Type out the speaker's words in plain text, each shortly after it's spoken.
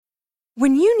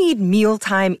When you need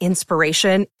mealtime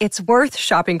inspiration, it's worth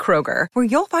shopping Kroger, where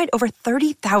you'll find over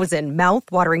 30,000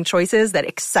 mouth-watering choices that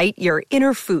excite your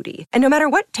inner foodie. And no matter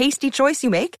what tasty choice you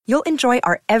make, you'll enjoy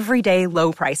our everyday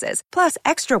low prices, plus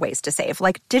extra ways to save,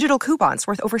 like digital coupons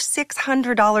worth over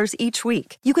 $600 each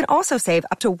week. You can also save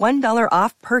up to $1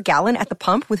 off per gallon at the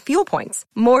pump with fuel points.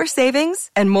 More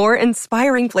savings and more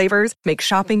inspiring flavors make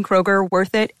shopping Kroger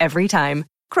worth it every time.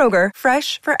 Kroger,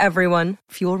 fresh for everyone.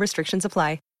 Fuel restrictions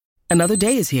apply. Another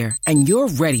day is here, and you're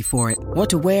ready for it. What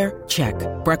to wear? Check.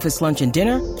 Breakfast, lunch, and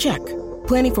dinner? Check.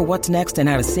 Planning for what's next and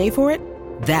how to save for it?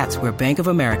 That's where Bank of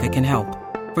America can help.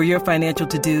 For your financial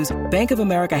to-dos, Bank of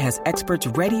America has experts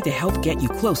ready to help get you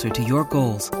closer to your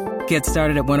goals. Get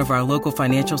started at one of our local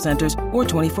financial centers or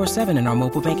 24/7 in our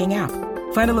mobile banking app.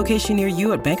 Find a location near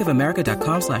you at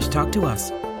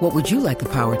bankofamerica.com/talktous. What would you like the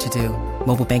power to do?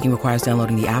 Mobile banking requires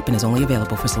downloading the app and is only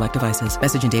available for select devices.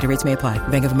 Message and data rates may apply.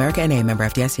 Bank of America N.A., member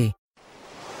FDIC.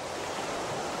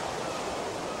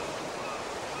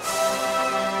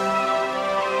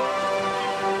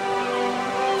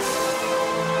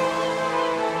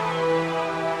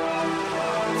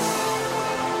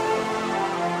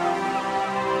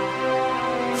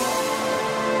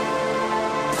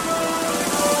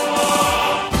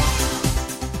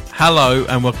 Hello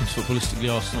and welcome to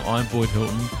Footballistically Arsenal. I'm Boyd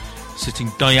Hilton.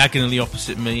 Sitting diagonally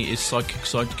opposite me is psychic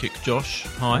sidekick Josh.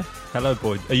 Hi. Hello,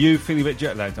 Boyd. Are you feeling a bit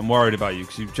jet lagged? I'm worried about you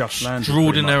because you've just landed.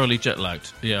 Extraordinarily jet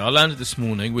lagged. Yeah, I landed this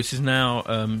morning, which is now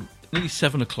nearly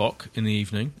 7 o'clock in the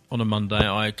evening on a Monday.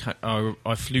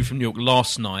 I flew from New York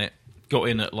last night, got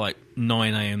in at like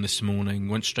 9 a.m. this morning,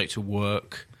 went straight to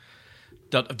work.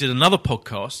 Did another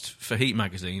podcast for Heat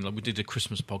Magazine. Like we did a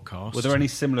Christmas podcast. Were there any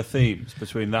similar themes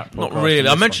between that podcast? Not really.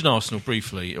 I mentioned Arsenal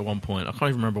briefly at one point. I can't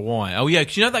even remember why. Oh yeah,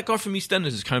 because you know that guy from EastEnders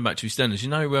is coming back to EastEnders. You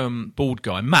know, bald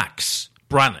guy Max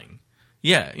Branning.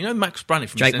 Yeah, you know Max Branning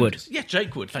from Jake EastEnders. Wood. Yeah,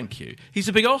 Jake Wood. Thank you. He's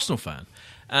a big Arsenal fan.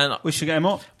 And we should get him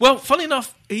on. Well, funny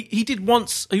enough, he did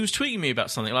once. He was tweeting me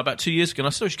about something like about 2 years ago, and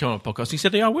I said, "You should come on a podcast." And he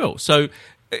said, "Yeah, I will." So,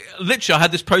 literally, I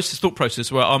had this thought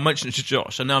process where I mentioned it to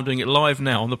Josh, and now I'm doing it live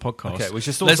now on the podcast. Okay, we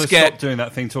should also stop doing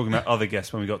that thing talking about other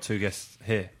guests when we got two guests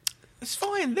here. It's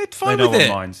fine. They're fine with it.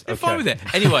 They're fine with it.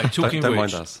 Anyway, talking don't of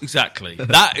which, mind us. Exactly.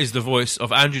 That is the voice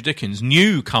of Andrew Dickens,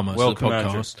 newcomer to the podcast.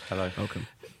 Andrew. Hello. Welcome.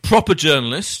 Proper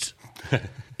journalist.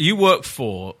 You work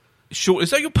for Short. Is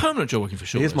that your permanent job working for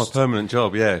Shortlist? It is my permanent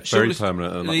job, yeah. Very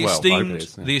permanent.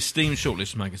 The esteemed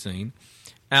Shortlist magazine,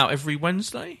 out every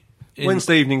Wednesday?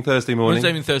 Wednesday evening, Thursday morning. Wednesday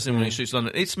evening, Thursday morning, Streets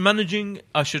London. It's managing,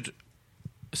 I should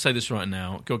say this right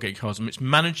now, go get your cards. It's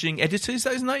managing editor, is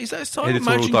that his name? Is that his title?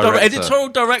 Editorial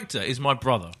director is my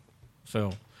brother,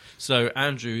 Phil. So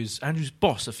Andrew's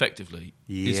boss, effectively,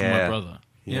 is my brother.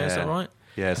 Yeah, is that right?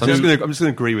 Yeah, so I'm just going to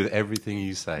agree with everything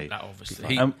you say. That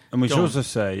obviously. And we should also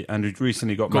say Andrew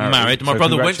recently got married. My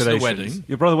brother went to the wedding.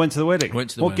 Your brother went to the wedding?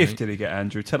 What gift did he get,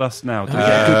 Andrew? Tell us now. Did he get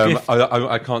a good gift?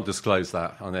 I can't disclose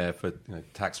that on air for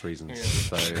tax reasons.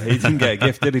 Yeah. So. He didn't get a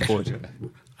gift, did he, Boyd?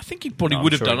 I think he probably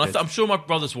would have done. I'm sure my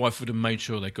brother's wife would have made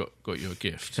sure they got you a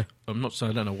gift. I'm not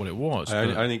saying I don't know what it was. I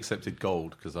only accepted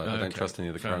gold because I don't trust any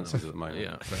of the currencies at the moment.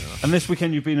 Yeah, fair enough. And this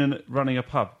weekend you've been running a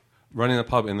pub? Running a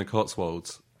pub in the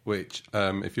Cotswolds, which,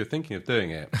 if you're thinking of doing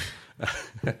it,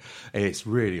 it's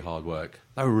really hard work.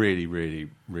 Oh, really, really,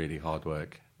 really hard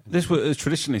work. This was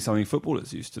traditionally something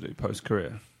footballers used to do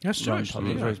post-career. That's true.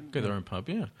 Get their own pub,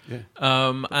 yeah.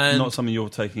 And not something you're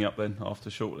taking up then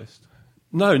after Shortlist?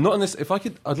 No, not unless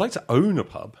I'd like to own a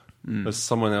pub as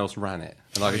someone else ran it,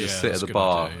 and I could just sit at the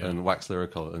bar and wax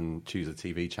lyrical and choose a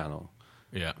TV channel.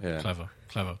 Yeah.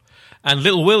 Clever. And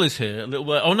Little Will is here. Little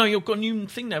Will. Oh no, you've got a new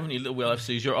thing now, haven't you? Little Will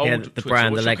FC is your old the Twitter.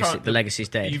 brand, the legacy's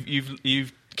dead.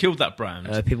 You've killed that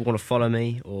brand. People want to follow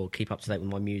me or keep up to date with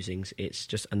my musings. It's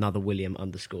just another William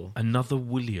 _. Another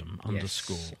William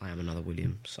Yes, I am another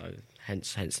William. So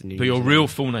hence the new. But your real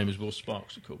full name is Will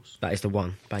Sparks, of course. That is the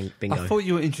one. Bang, bingo. I thought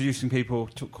you were introducing people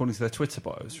according to their Twitter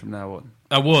bios from now on.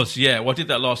 I was, yeah. Well, I did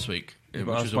that last week. I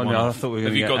thought we were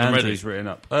going to get Andrew's written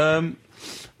up.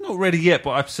 Not ready yet,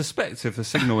 but I suspect if the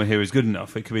signal in here is good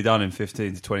enough, it could be done in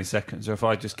 15 to 20 seconds. Or if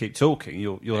I just keep talking,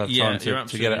 you'll have time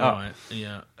to get it up. Right.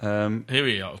 Yeah. Here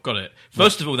we are. I've got it.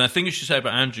 First of all, the thing you should say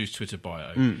about Andrew's Twitter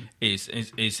bio is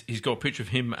he's got a picture of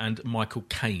him and Michael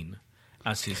Caine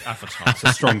as his avatar. It's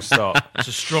a strong start. It's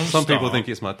a strong Some start. people think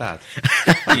it's my dad.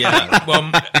 Yeah.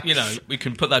 Well, we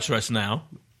can put that to rest now.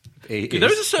 There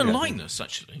is a certain likeness,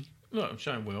 actually. Look, I'm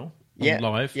showing Will.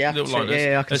 live. Yeah, I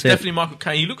can see it. Definitely Michael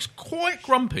Caine. He looks quite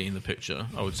grumpy in the picture,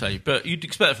 I would say, but you'd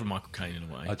expect it from Michael Caine in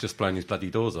a way. I'd just blown his bloody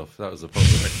doors off. That was the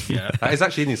problem. Yeah. That is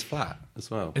actually in his flat as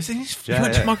well. Is it in his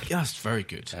flat? Yeah. That's very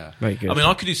good. Yeah. Very good. I mean,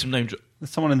 I could do some name drop. There's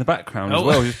someone in the background as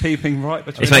well, just peeping right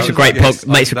between. It makes for great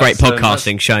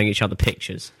podcasting, showing each other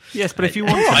pictures. Yes, but if you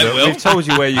want to, we've told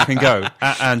you where you can go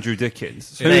at Andrew Dickens.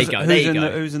 So there you go.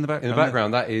 Who's in the background? In the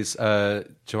background, that is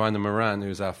Joanna Moran,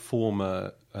 who's our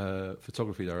former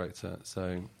photography director.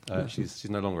 So she's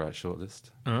no longer at Shortlist.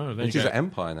 Oh, there you she's go. at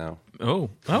Empire now.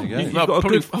 You've got a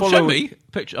good show me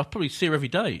picture. I'll probably see her every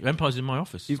day. Empire's in my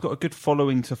office. You've got a good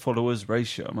following to followers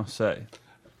ratio, I must say.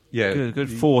 Yeah, good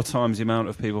 4 times the amount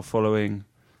of people following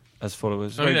as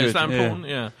followers. Oh, is that important?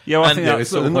 Yeah. Well, I think that's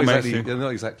they're not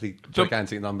exactly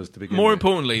gigantic numbers to begin with. More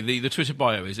importantly, the Twitter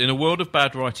bio is, in a world of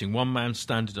bad writing, one man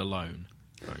standard alone.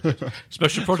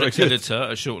 Special projects editor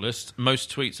at Shortlist.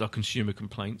 Most tweets are consumer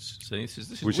complaints. So this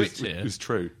is which wit here. Is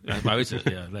true. Oh, is it?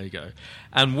 Yeah, there you go.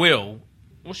 And Will,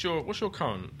 what's your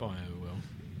current bio, Will?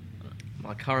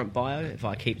 My current bio, if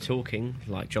I keep talking,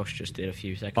 like Josh just did a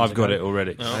few seconds I've ago. got it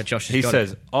already. He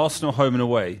says, Arsenal home and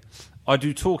away. I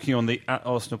do talking on the at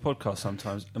Arsenal podcast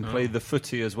sometimes and play the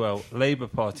footy as well. Labour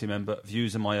Party member,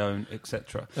 views are my own,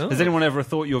 etc. Has anyone ever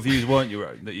thought your views weren't your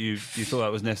own, that you thought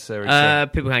that was necessary?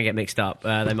 People can get mixed up.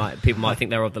 People might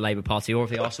think they're of the Labour Party or of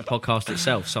the Arsenal podcast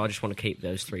itself, so I just want to keep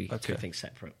those two things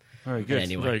separate. Very good.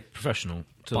 Anyway, very professional.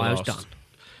 Bio's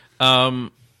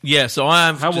done. Yeah, so I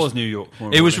am. How was New York?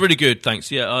 It was really good,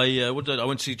 thanks. Yeah, I went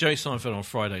to see Jerry Seinfeld on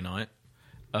Friday night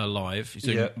live. He's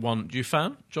doing one. Do you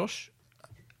fan, Josh?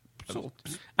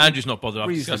 Andrew's not bothered. I've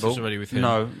discussed this already with him.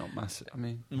 No, not massive. I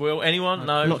mean, will anyone?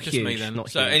 No, not just huge, me then.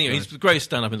 Not so huge, anyway, he's the greatest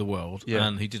stand-up in the world, Yeah.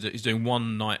 and he's doing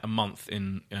one night a month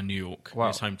in New York, Wow.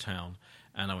 his hometown.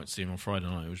 And I went to see him on Friday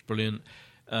night. It was brilliant.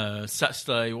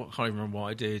 Saturday, I can't even remember what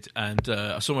I did, and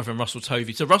I saw my friend Russell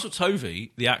Tovey. So Russell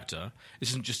Tovey, the actor,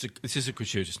 this is a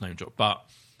gratuitous name drop, but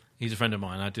he's a friend of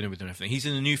mine. I had dinner with him and everything. He's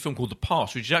in a new film called The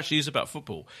Past, which actually is about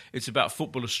football. It's about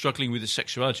footballers struggling with their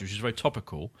sexuality, which is very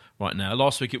topical right now.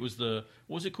 Last week it was what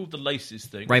was it called? The Laces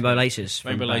thing. Rainbow Laces.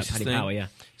 Rainbow Laces Paddy thing. Power, yeah.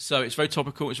 So it's very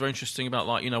topical. It's very interesting about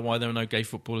why there are no gay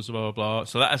footballers, blah, blah, blah.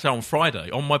 So that's out on Friday,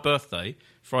 on my birthday,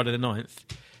 Friday the 9th.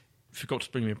 Forgot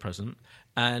to bring me a present.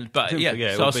 So it I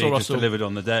would saw be just Russell delivered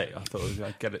on the day. I thought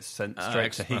I'd get it sent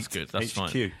straight to Heat. That's good. That's HQ.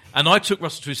 fine. And I took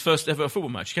Russell to his first ever football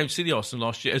match. He came to see the Arsenal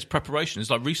last year as preparation. It's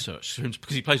like research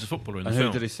because he plays a footballer in the and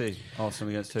film. who did he see? Arsenal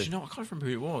against who? Do you know? I can't remember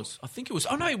who it was. I think it was.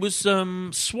 Oh no, it was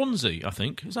Swansea. I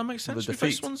think. Does that make sense? The We played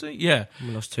defeat. Swansea. Yeah.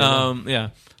 We lost 2-1. Yeah.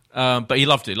 But he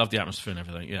loved it. He loved the atmosphere and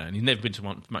everything. Yeah, and he'd never been to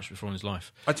one match before in his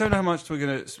life. I don't know how much we're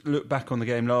going to look back on the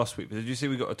game last week, but did you see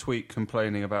we got a tweet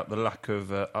complaining about the lack of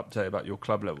update about your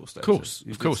club level status?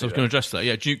 Of course, I was going to address that.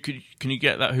 Yeah, can you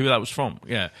get that? Who that was from?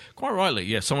 Yeah, quite rightly.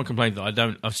 Yeah, someone complained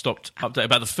that I've stopped update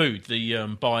about the food.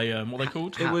 What they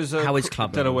called? It was how is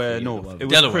club Delaware level North. for you? It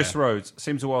was Delaware. Chris Rhodes.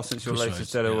 Seems a while since your Chris latest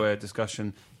Rhodes, Delaware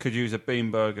discussion. Could use a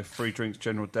bean burger, free drinks,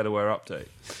 general Delaware update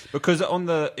because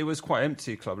it was quite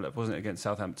empty club level, wasn't it, against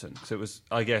Southampton? So it was,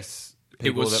 I guess,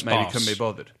 people that maybe couldn't be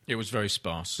bothered. It was very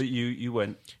sparse. But you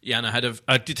went. Yeah, and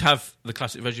I did have the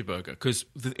classic veggie burger because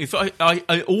if I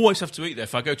always have to eat there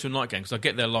if I go to a night game because I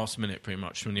get there last minute pretty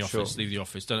much from the office, leave the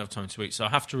office, don't have time to eat, so I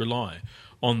have to rely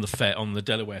on the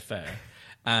Delaware Fair.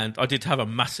 And I did have a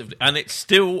massive, and it's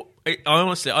still.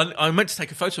 I meant to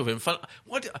take a photo of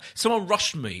it. Someone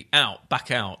rushed me back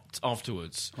out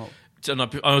afterwards, and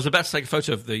I was about to take a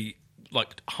photo of the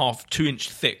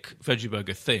 2-inch thick veggie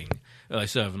burger thing that they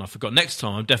serve, and I forgot. Next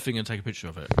time, I'm definitely going to take a picture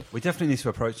of it. We definitely need to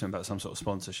approach them about some sort of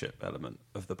sponsorship element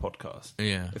of the podcast.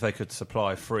 Yeah, if they could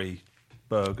supply free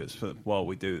burgers while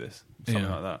we do this, something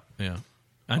like that. Yeah,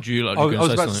 Andrew, I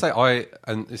was about to say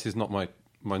and this is not my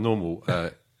normal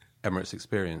Emirates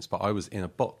experience, but I was in a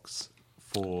box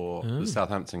for the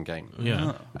Southampton game.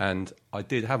 Yeah. And I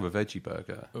did have a veggie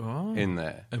burger in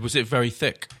there. And was it very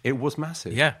thick? It was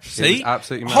massive. Yeah. See? It was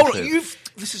absolutely massive. Hold on,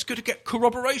 this is good to get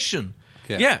corroboration.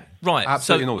 Yeah, right.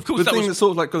 Absolutely so, not. Of course, the thing that's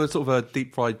sort of got a sort of a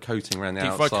deep fried coating around the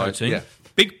outside. Deep fried coating. Yeah.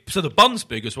 Big. So the bun's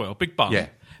big as well. Big bun. Yeah.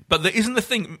 But there isn't the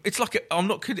thing. It's like I'm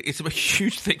not kidding. It's a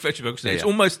huge thick veggie burger. It's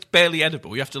almost barely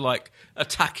edible. You have to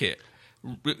attack it.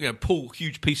 Pull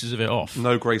huge pieces of it off.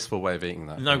 No graceful way of eating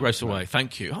that. No graceful way.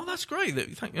 Thank you. Oh, that's great.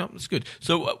 That's good.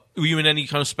 So, were you in any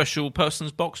kind of special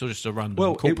person's box or just a random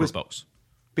corporate box?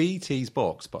 BT's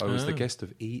box, but I was the guest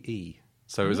of EE.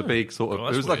 So it was a big sort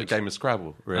of. It was like a game of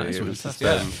Scrabble, really. It was just,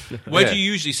 Where do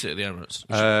you usually sit at the Emirates?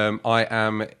 I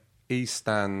am East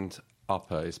Stand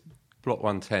Upper. It's Block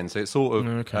 110. So it's sort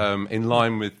of in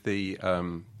line with the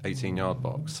 18-yard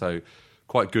box. So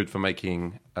quite good for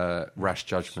making rash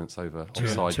judgments over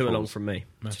offside. Too calls. long from me.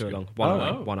 Too long.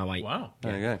 108. Wow.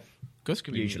 There you go. That's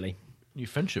good. Usually. New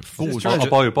friendship. I'll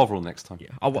buy you a Bovril next time. Yeah.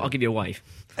 I'll give you a wave.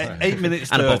 8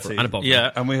 minutes And 30. a Bovril.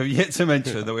 Yeah. And we have yet to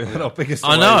mention that we've had our biggest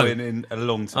I know. away win in a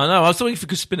long time. I know. I was wondering if we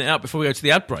could spin it out before we go to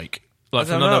the ad break. Like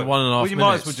for I don't another know. 1.5 Well, minutes. you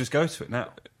might as well just go to it now.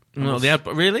 No, the ad.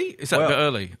 Really? Is that a Well, bit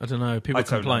early? I don't know. People I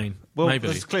don't complain. know. Well, Maybe.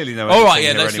 there's clearly no All right, editing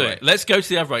yeah, here let's do anyway. it. Let's go to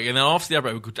the ad break, and then after the ad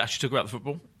break, we could actually talk about the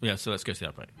football. Yeah, so let's go to the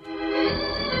ad break.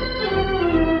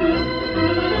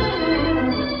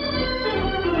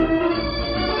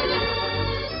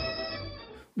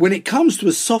 When it comes to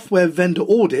a software vendor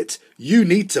audit, you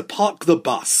need to park the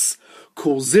bus.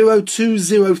 Call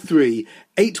 0203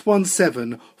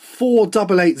 817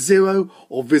 4880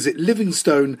 or visit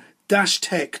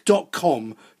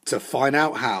livingstone-tech.com to find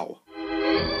out how.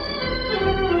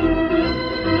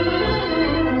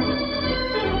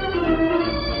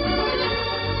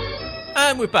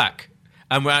 And we're back,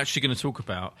 and we're actually going to talk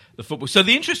about the football. So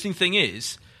the interesting thing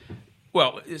is,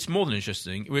 well, it's more than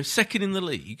interesting. We're second in the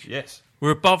league. Yes.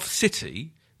 We're above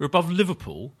City. We're above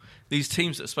Liverpool. These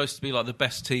teams that are supposed to be like the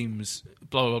best teams,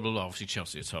 blah, blah, blah, blah. Obviously,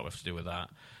 Chelsea are top. We have to deal with that.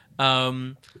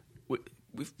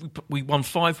 We won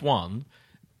 5-1.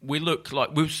 We look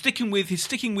like he's sticking with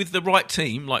the right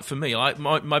team. Like for me,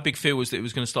 my big fear was that it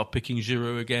was going to start picking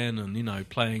Giroud again and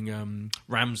playing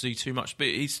Ramsey too much. But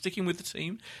he's sticking with the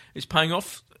team. It's paying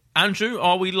off. Andrew,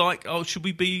 are we should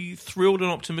we be thrilled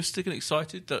and optimistic and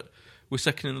excited that we're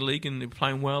second in the league and they're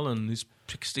playing well and he's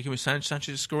sticking with Sanchez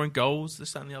is scoring goals,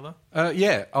 this, that and the other?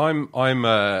 Yeah, I'm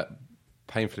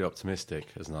painfully optimistic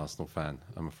as an Arsenal fan,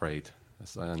 I'm afraid.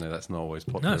 I know that's not always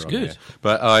popular. No, it's on good. here.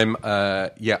 But I'm,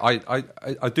 I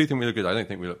do think we look good. I don't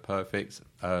think we look perfect.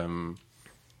 I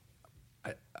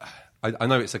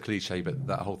know it's a cliche, but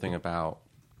that whole thing about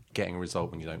getting a result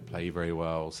when you don't play very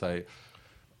well. So,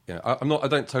 I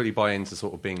don't totally buy into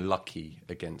sort of being lucky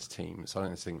against teams. I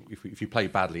don't think if you play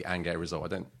badly and get a result, I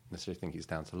don't necessarily think it's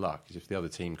down to luck. Because if the other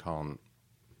team can't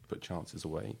put chances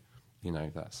away,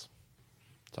 that's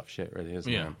tough shit, really,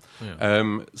 isn't it?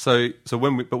 Yeah. So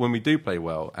when we do play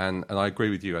well, and I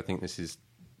agree with you, I think this is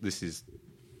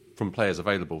from players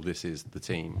available. This is the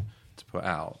team to put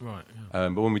out. Right. Yeah.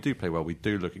 But when we do play well, we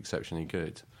do look exceptionally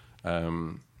good.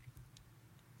 So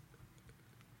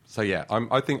yeah,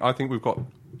 I think we've got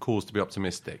cause to be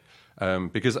optimistic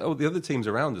because the other teams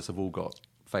around us have all got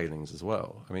failings as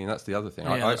well. I mean, that's the other thing.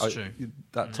 Yeah, that's true.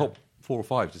 That top 4 or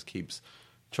 5 just keeps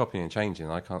chopping and changing.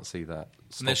 I can't see that.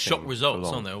 And there's shock results,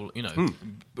 aren't there?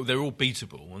 They're all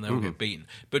beatable and they all get beaten.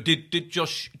 But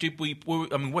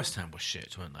West Ham was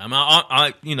shit, weren't they?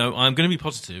 I'm going to be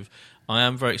positive. I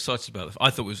am very excited about it.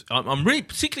 I'm really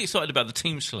particularly excited about the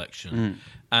team selection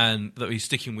and that he's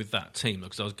sticking with that team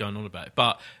because I was going on about it.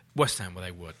 But West Ham,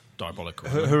 they were diabolical.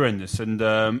 Horrendous. And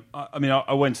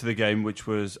I went to the game, which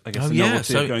was, I guess,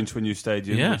 novelty of going to a new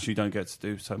stadium, which you don't get to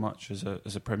do so much as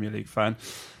a Premier League fan.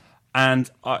 And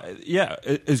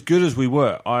as good as we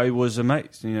were, I was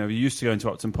amazed. We used to go into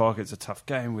Upton Park. It's a tough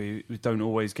game. We don't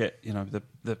always get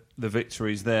the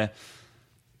victories there.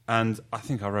 And I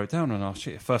think I wrote down on our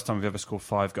sheet, first time we've ever scored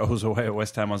 5 goals away at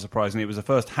West Ham, unsurprisingly. It was the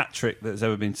first hat-trick that's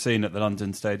ever been seen at the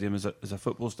London Stadium as a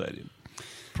football stadium.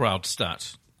 Proud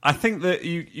stat. I think that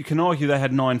you can argue they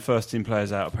had 9 first-team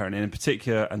players out, apparently. And in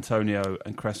particular, Antonio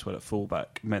and Cresswell at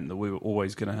fullback meant that we were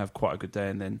always going to have quite a good day.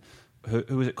 And then, who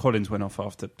was it? Collins went off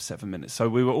after 7 minutes. So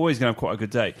we were always going to have quite a good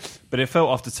day. But it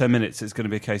felt after 10 minutes it's going to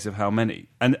be a case of how many.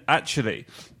 And actually,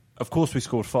 of course we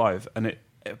scored 5, and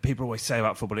people always say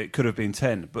about football it could have been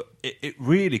 10, but it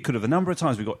really could have. A number of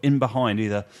times we got in behind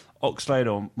either Oxlade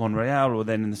or Monreal, or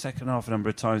then in the second half a number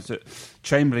of times that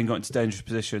Chamberlain got into dangerous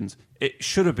positions. It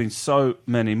should have been so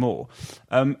many more.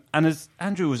 And as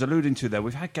Andrew was alluding to there,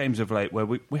 we've had games of late where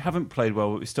we haven't played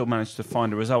well, but we still managed to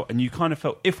find a result. And you kind of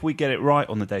felt if we get it right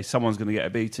on the day, someone's going to get a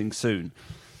beating soon.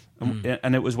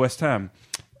 And it was West Ham.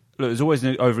 Look, there's always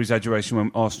an over-exaggeration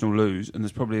when Arsenal lose, and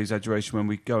there's probably exaggeration when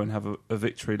we go and have a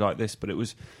victory like this, but it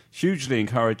was hugely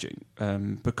encouraging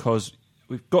because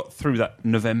we've got through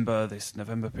this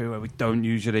November period where we don't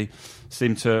usually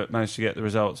seem to manage to get the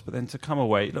results, but then to come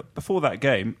away, look, before that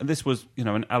game, and this was,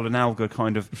 an Alan Alga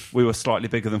kind of, we were slightly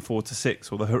bigger than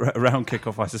 4-6, although around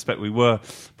kickoff I suspect we were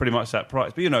pretty much that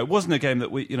price. But, it wasn't a game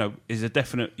that we, is a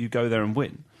definite you go there and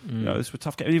win. This was a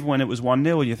tough game. Even when it was 1-0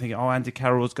 and you're thinking, Andy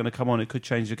Carroll's going to come on, it could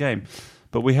change the game.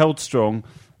 But we held strong.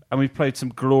 And we played some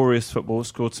glorious football,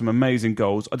 scored some amazing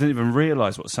goals. I didn't even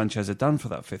realise what Sanchez had done for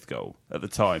that 5th goal at the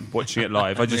time, watching it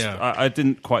live. I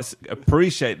didn't quite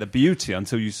appreciate the beauty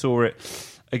until you saw it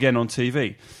again on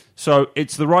TV. So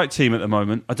it's the right team at the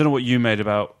moment. I don't know what you made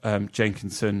about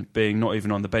Jenkinson being not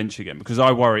even on the bench again, because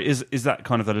I worry, is that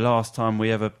kind of the last time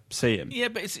we ever see him? Yeah,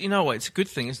 but it's it's a good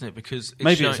thing, isn't it? Because it's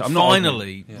Maybe I'm not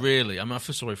finally, really, I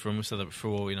feel sorry for him. We've said that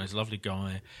before. He's a lovely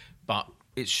guy, but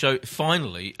it shows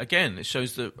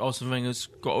that Arsene Wenger's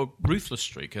got a ruthless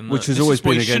streak, and which has always been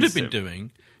what he should have against been him.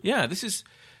 doing. Yeah, this is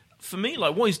for me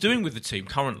like what he's doing with the team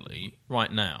currently,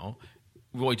 right now.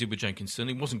 What he did with Jenkinson,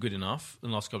 he wasn't good enough in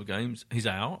the last couple of games. He's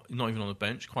out, not even on the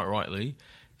bench, quite rightly.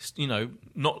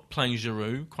 Not playing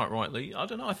Giroud, quite rightly. I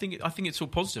don't know. I think it's all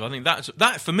positive. I think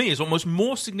that for me is almost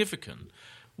more significant.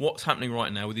 What's happening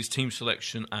right now with his team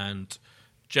selection and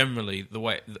generally the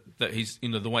way that he's,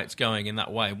 the way it's going in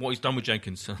that way. What he's done with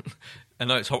Jenkinson, I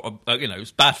know it's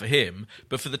it's bad for him,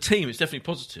 but for the team, it's definitely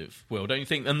positive. Will, don't you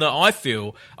think? And that I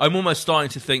feel I'm almost starting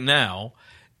to think now,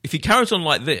 if he carries on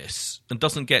like this and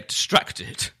doesn't get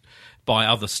distracted by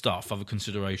other stuff, other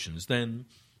considerations, then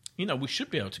we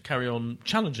should be able to carry on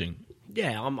challenging.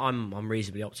 Yeah, I'm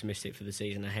reasonably optimistic for the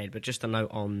season ahead. But just a note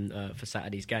on for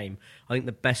Saturday's game, I think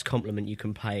the best compliment you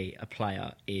can pay a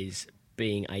player is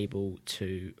being able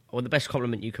to, or the best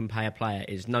compliment you can pay a player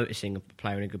is noticing a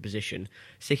player in a good position,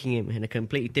 sticking him in a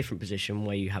completely different position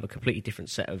where you have a completely different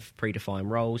set of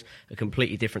predefined roles, a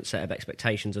completely different set of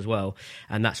expectations as well,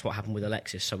 and that's what happened with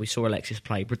Alexis. So we saw Alexis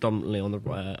play predominantly on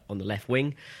the left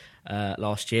wing.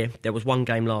 Last year. There was one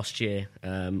game last year,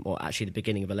 or actually the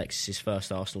beginning of Alexis'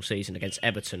 first Arsenal season against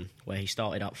Everton, where he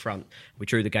started up front. We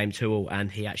drew the game 2-2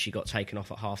 and he actually got taken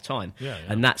off at half-time. Yeah.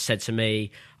 And that said to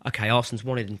me, OK, Arsenal's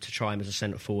wanted him to try him as a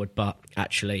centre-forward, but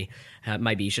actually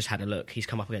maybe he's just had a look. He's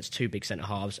come up against two big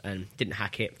centre-halves and didn't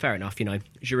hack it. Fair enough,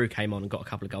 Giroud came on and got a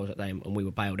couple of goals at them and we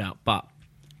were bailed out. But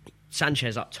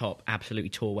Sanchez up top absolutely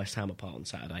tore West Ham apart on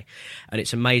Saturday. And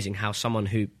it's amazing how someone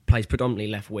who plays predominantly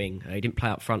left wing, he didn't play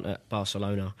up front at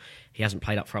Barcelona, he hasn't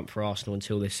played up front for Arsenal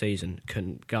until this season,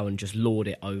 can go and just lord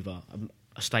it over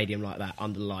a stadium like that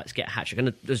under the lights, get a hat-trick.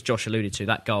 And as Josh alluded to,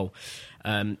 that goal,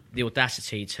 the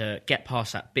audacity to get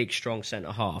past that big, strong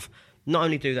centre-half. Not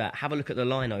only do that, have a look at the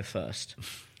lino first.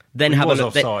 Then have a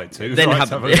look. Offside too. Then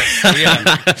have a look.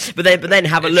 But then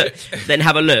have a look. Then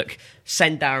have a look.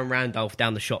 Send Darren Randolph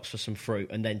down the shops for some fruit,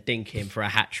 and then dink him for a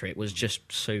hat trick was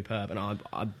just superb. And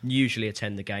I usually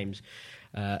attend the games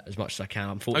as much as I can.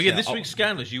 Unfortunately, this week's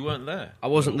scandals, you weren't there. I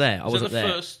wasn't there. I Was wasn't that the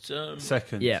there. first,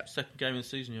 second game of the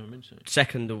season you haven't been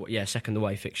to? Second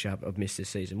away fixture I've missed this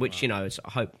season, which I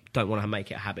don't want to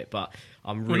make it a habit, but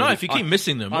I'm really. Well, no, if you keep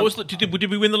missing them, did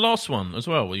we win the last one as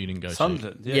well? Well, you didn't go.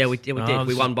 Sunderland, yes. Yeah, we did.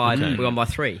 We won by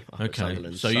 3. Okay,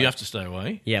 Sunderland, so you have to stay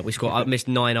away. Yeah, we scored. I missed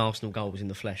 9 Arsenal goals in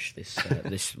the flesh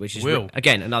this, which is Will.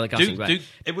 Again another gutting.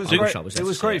 It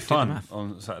was great fun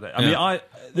on Saturday. I mean,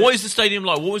 what is the stadium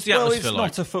like? What was the atmosphere like?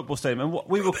 It's not a football stadium, and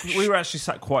we were actually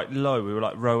sat quite low. We were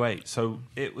like row 8, so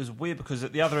it was weird because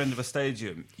at the other end of a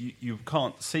stadium you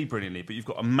can't see brilliantly, but you've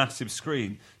got a massive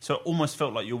screen, so it almost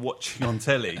felt like you're watching on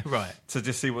telly, right? To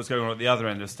just see what's going on at the other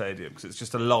end of the stadium because it's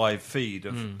just a live feed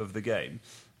of the game.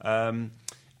 And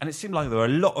it seemed like there were a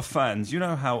lot of fans. You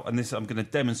know how, and this I'm going to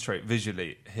demonstrate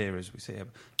visually here as we see him,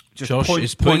 just Josh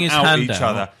is point putting his out hand each down.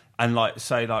 other and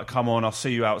say come on, I'll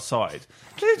see you outside.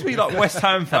 There to be like West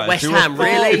Ham fans. West who Ham, were far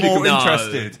really? more No.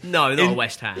 interested. No, not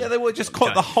West Ham. Yeah, they were just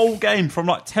caught the whole game from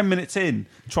like 10 minutes in,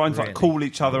 trying to call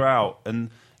each other out. And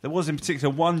there was in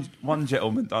particular one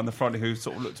gentleman down the front who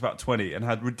sort of looked about 20 and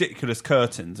had ridiculous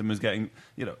curtains and was getting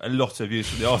a lot of views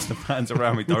from the Arsenal fans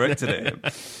around me directed at him.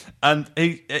 And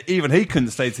he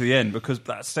couldn't stay to the end because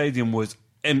that stadium was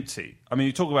empty. I mean,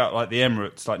 you talk about like the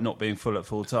Emirates like not being full at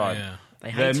full time. Yeah.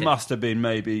 There must have been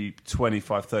maybe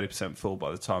 25-30% full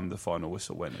by the time the final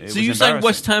whistle went. So you're saying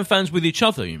West Ham fans with each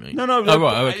other, you mean? No. Oh,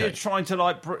 right, okay. You're trying to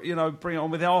bring it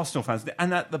on with the Arsenal fans,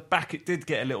 and at the back it did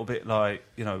get a little bit a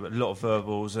lot of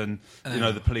verbals, and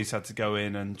the police had to go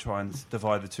in and try and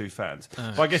divide the two fans.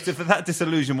 But I guess if that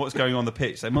disillusion what's going on the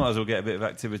pitch, they might as well get a bit of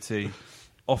activity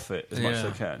off it as much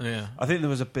as they can. Yeah. I think there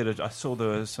was I saw there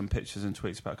were some pictures and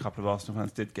tweets about a couple of Arsenal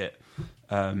fans did get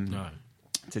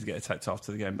attacked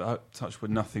after the game, but touch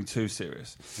wood, nothing too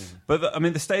serious. Mm-hmm.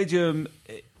 But the stadium,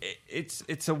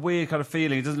 it's a weird kind of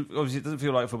feeling. It doesn't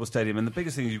feel like a football stadium. And the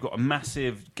biggest thing is you've got a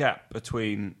massive gap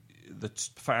between the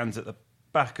fans at the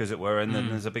back, as it were, and then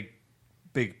there's a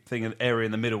big thing, an area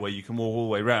in the middle where you can walk all the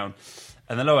way around,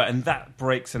 and the lower, and that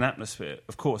breaks an atmosphere.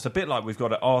 Of course, a bit like we've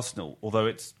got at Arsenal, although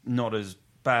it's not as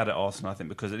bad at Arsenal, I think,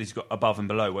 because at least you've got above and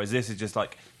below. Whereas this is just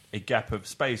like a gap of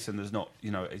space, and there's not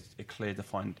a clear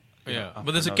defined Yeah,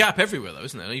 but there's a gap everywhere, though,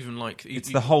 isn't there? Even like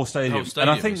it's the whole stadium, and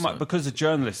I think so. because the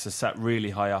journalists are sat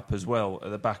really high up as well at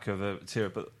the back of the tier,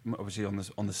 but obviously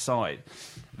on the side,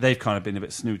 they've kind of been a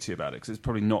bit snooty about it because it's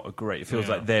probably not a great. It feels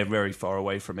like they're very far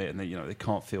away from it, and they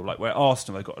can't feel like where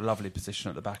Arsenal they've got a lovely position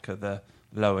at the back of the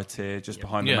lower tier, just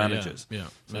behind the managers. So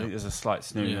I think there's a slight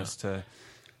snootiness to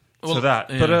that.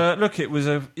 Yeah. But look, it was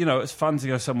it's fun to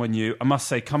go somewhere new. I must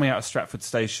say, coming out of Stratford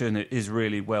Station, it is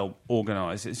really well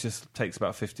organised. It just takes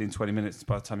about 15-20 minutes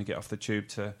by the time you get off the tube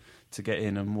to get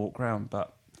in and walk around.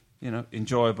 But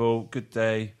enjoyable, good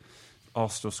day.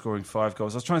 Arsenal scoring 5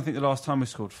 goals. I was trying to think the last time we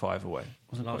scored 5 away.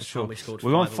 Wasn't quite sure.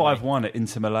 We won 5-1 at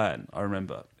Inter Milan, I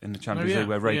remember, in the Champions League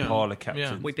where Ray Parlour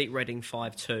captained. Yeah. We beat Reading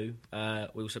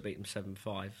 5-2. We also beat them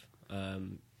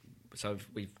 7-5. So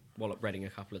we've walloped Reading a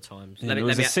couple of times. Yeah, there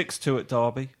was a 6-2 at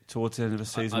Derby towards the end of the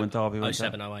season when Derby went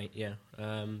 07-08, yeah.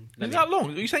 Is that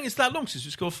long? Are you saying it's that long since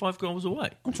we scored 5 goals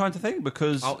away? I'm trying to think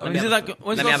because... let me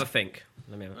have a think.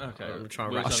 Okay.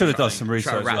 I should have done some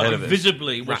research ahead of it.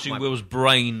 Visibly watching Will's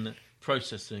brain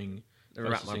processing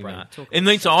that. In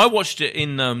the meantime, I watched it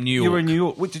in New York. You were in New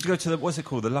York. Did you go to what's it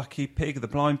called? The Lucky Pig? The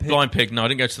Blind Pig? Blind Pig. No, I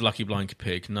didn't go to the Lucky Blind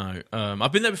Pig, no.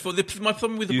 I've been there before. My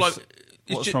problem with the Blind...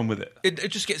 What's wrong with it? It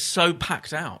just gets so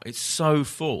packed out. It's so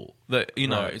full that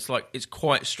it's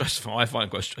quite stressful. I find it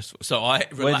quite stressful. So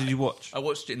where did you watch? I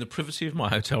watched it in the privacy of my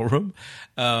hotel room,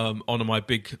 on my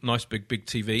big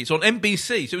TV. It's on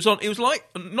NBC. So it was like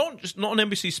not on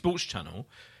NBC Sports Channel.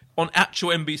 On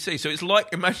actual NBC, so it's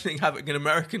like imagining having an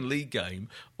American League game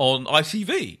on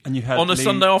ITV and you had on a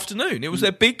Sunday afternoon. It was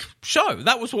their big show.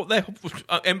 That was what their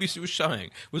NBC was showing.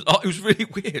 It was really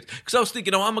weird because I was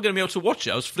thinking, how am I going to be able to watch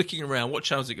it? I was flicking around, what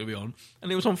channel is it going to be on? And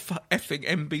it was on effing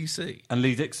NBC. And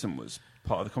Lee Dixon was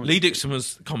part of the commentary. Lee Dixon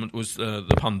was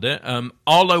the pundit.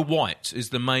 Arlo White is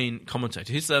the main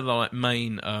commentator. He's the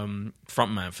main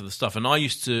frontman for the stuff. And I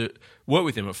used to work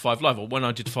with him at 5 Live. Or when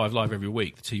I did 5 Live every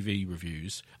week, the TV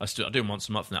reviews, I do them once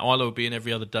a month now. Arlo would be in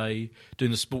every other day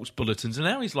doing the sports bulletins. And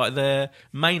now he's like their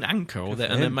main anchor and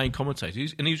their main commentator.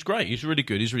 And he was great. He's really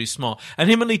good. He's really smart. And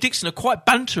him and Lee Dixon are quite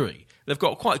bantery. They've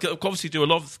obviously do a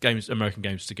lot of American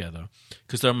games together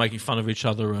because they're making fun of each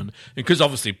other and because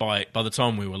obviously by the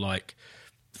time we were like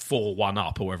 4-1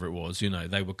 up or whatever it was, it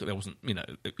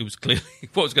was clearly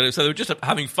what was going to. So they were just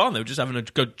having fun. They were just having a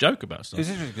good joke about stuff. It's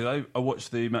interesting because I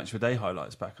watched the Match of the Day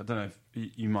highlights back. I don't know if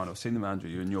you might not have seen them, Andrew.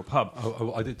 You in your pub.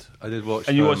 Oh, I did watch.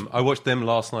 And I watched them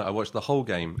last night. I watched the whole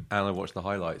game and I watched the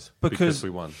highlights because we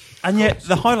won. And yet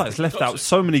the highlights left out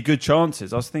so many good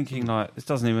chances. I was thinking this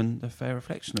doesn't even a fair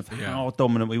reflection of how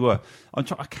dominant we were. I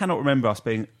cannot remember us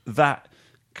being that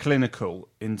clinical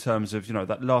in terms of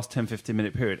that last 10-15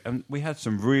 minute period, and we had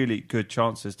some really good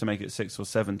chances to make it 6 or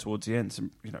 7 towards the end,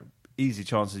 some easy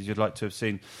chances you'd like to have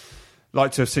seen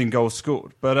goals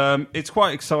scored, but it's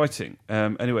quite exciting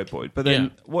anyway, Boyd. But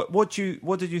then what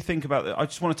did you think about that? I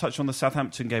just want to touch on the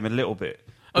Southampton game a little bit.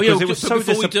 Oh yeah, it was so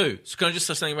before we do, so can I just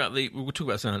say something about we'll talk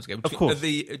about Southampton game. Of course. At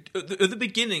the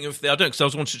beginning of I don't know, because I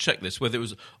was wanting to check this, whether it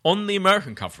was on the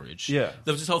American coverage. Yeah.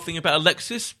 There was this whole thing about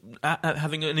Alexis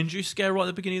having an injury scare right at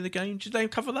the beginning of the game. Did they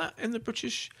cover that in the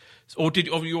British? Or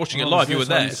were you watching it live? You were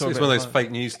there. It's one of those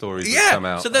fake news stories that come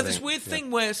out. So there's this weird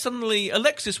thing where suddenly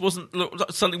Alexis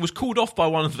suddenly was called off by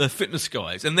one of the fitness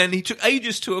guys, and then he took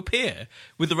ages to appear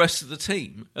with the rest of the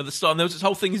team at the start. And there was this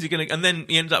whole thing: and then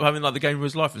he ended up having the game of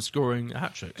his life and scoring a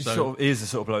hat trick. So he is the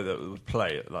sort of bloke that would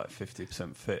play at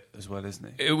 50% fit as well,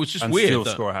 isn't he? It was just and weird. Still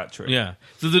score a hat trick. Yeah.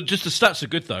 So just the stats are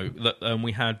good though. That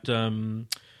we had. I'm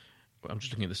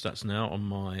just looking at the stats now on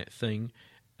my thing.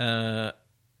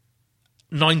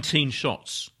 19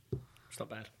 shots. It's not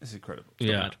bad. It's incredible.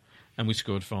 Bad. And we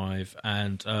scored 5,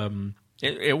 and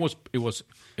it was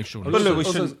extraordinary. But look,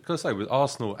 I was going to say with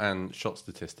Arsenal and shot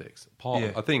statistics,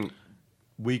 I think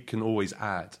we can always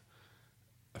add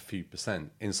a few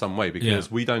percent in some way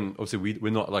because we don't. Obviously, we're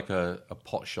not like a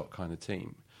pot shot kind of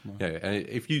team. No. Yeah, and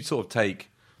if you sort of take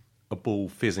a ball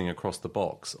fizzing across the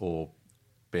box or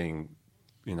being,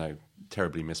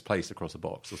 terribly misplaced across the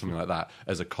box or something like that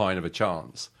as a kind of a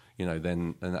chance.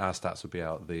 Then our stats would be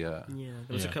out the... There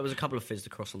was a couple of fizzed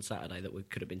across on Saturday that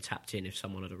could have been tapped in if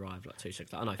someone had arrived 2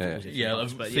 seconds. I know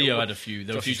Theo had a few.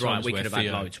 There were a few times we could have had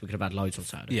loads. We could have had loads on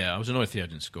Saturday. Yeah, I was annoyed Theo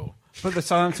didn't score. But the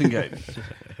Southampton game...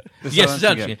 Yes,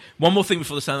 Southampton game. One more thing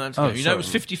before the Southampton game. It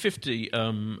was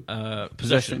 50-50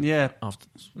 possession. Yeah.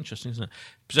 Interesting, isn't it?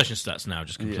 Possession stats now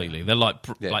just completely. Yeah. They're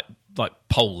like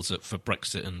polls for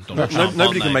Brexit and Donald Trump.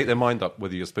 Nobody can make their mind up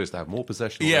whether you're supposed to have more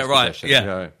possession or less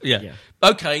possession. Yeah.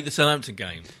 Okay, the Southampton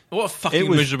game. What a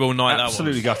fucking miserable night that was.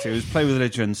 Absolutely gutting. It was Play with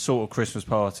Religion sort of Christmas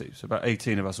party. So about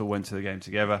 18 of us all went to the game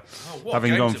together, what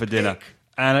having game gone to for dinner. pick.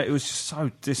 And it was just so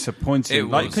disappointing.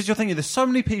 Because you're thinking, there's so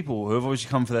many people who have obviously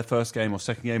come for their first game or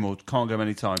second game or can't go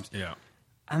many times. Yeah.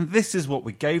 And this is what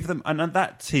we gave them. And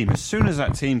that team, as soon as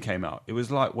that team came out, it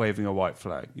was like waving a white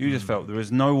flag. You just felt there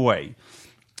is no way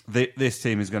this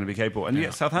team is going to be capable. And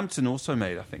yet Southampton also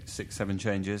made, I think, 6-7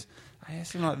 changes. It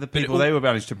seemed like the people they were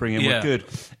managed to bring in were good.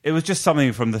 It was just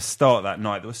something from the start that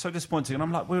night that was so disappointing. And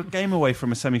I'm like, we're a game away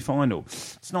from a semi-final.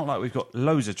 It's not like we've got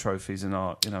loads of trophies in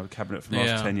our cabinet from the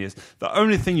last 10 years. The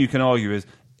only thing you can argue is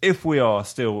if we are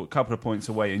still a couple of points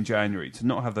away in January, to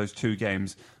not have those 2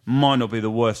 games might not be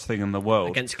the worst thing in the world.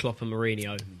 Against Klopp and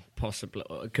Mourinho, possibly.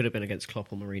 It could have been against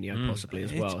Klopp or Mourinho, possibly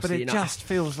as well. But it just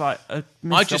feels like a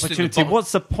missed opportunity.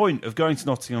 What's the point of going to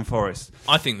Nottingham Forest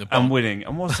and winning?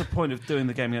 And what's the point of doing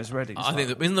the game against Reading? I think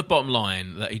that in the bottom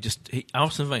line, that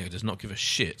Arsene Wenger does not give a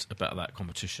shit about that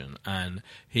competition. And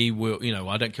he will,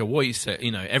 I don't care what he said,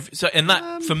 and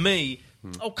that, for me...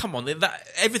 Oh, come on!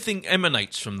 Everything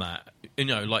emanates from that.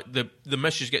 Like the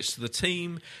message gets to the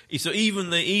team. So even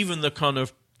the kind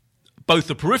of both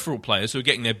the peripheral players who are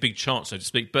getting their big chance, so to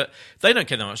speak, but they don't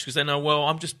care that much because they know, well,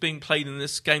 I'm just being played in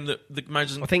this game that the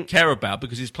manager doesn't care about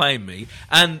because he's playing me.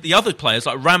 And the other players,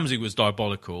 like Ramsey, was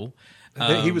diabolical.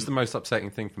 He was the most upsetting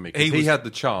thing for me because he had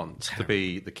the chance to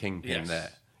be the kingpin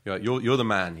there. You're the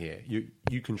man here.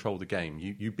 You control the game.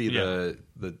 You be the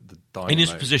dynamo. In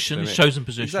his position, his chosen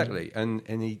position. Exactly.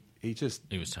 And he just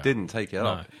didn't take it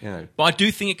up. But I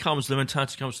do think the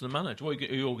mentality comes to the manager. What are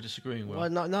you all disagreeing with? Well,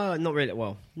 no, not really.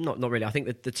 Well, not really. I think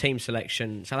that the team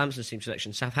selection, Southampton's team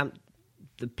selection,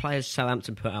 the players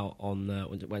Southampton put out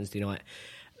on Wednesday night,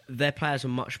 their players are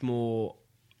much more,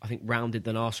 I think, rounded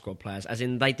than our squad players. As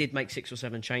in, they did make 6 or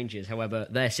 7 changes. However,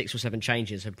 their 6 or 7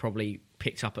 changes have probably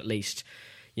picked up at least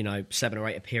 7 or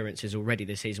 8 appearances already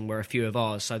this season, where a few of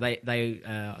ours. So I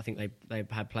think they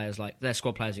had players like their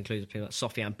squad players include people like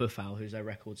Sofiane Boufal, who's their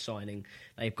record signing.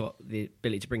 They've got the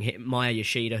ability to bring Maya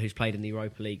Yoshida, who's played in the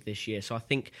Europa League this year. So I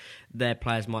think their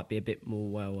players might be a bit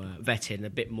more vetted and a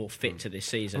bit more fit to this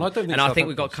season. And I think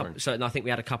we've got I think we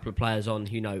had a couple of players on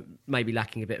who maybe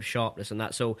lacking a bit of sharpness, and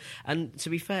that's all. And to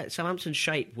be fair, Southampton's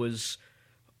shape was.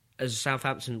 As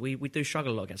Southampton, we do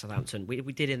struggle a lot against Southampton. We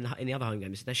did in the other home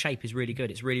games. Their shape is really good.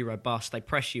 It's really robust. They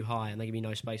press you high and they give you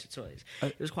no space at all.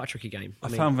 It was quite a tricky game. I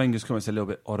found Wenger's comments a little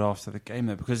bit odd after the game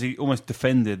though, because he almost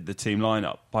defended the team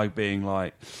lineup by being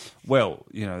like, "Well,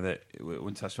 that we're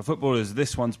international footballers.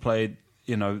 This one's played,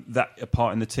 that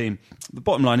part in the team." The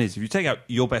bottom line is, if you take out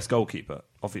your best goalkeeper,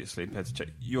 obviously,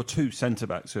 your 2 centre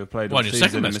backs who have played all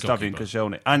season in Mustafi and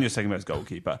Koscielny, and your second best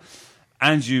goalkeeper.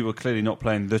 And you were clearly not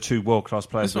playing the 2 world-class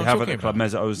players we have at the club,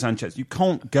 Mesut Ozil, Sanchez. You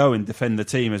can't go and defend the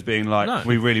team as being like,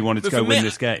 we really wanted to go win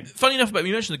this game. Funny enough,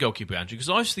 you mentioned the goalkeeper, Andrew, because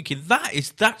I was thinking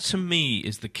that to me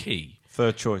is the key.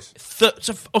 Third choice. So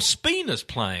Ospina's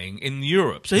playing in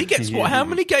Europe, so he gets how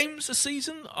many games a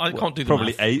season? I can't do the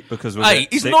probably math. 8 because we're 8.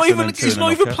 He's not even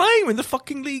playing in the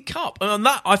fucking League Cup, and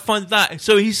that I find that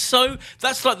so he's so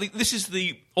that's like this is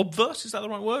the obverse. Is that the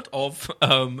right word of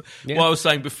what I was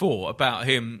saying before about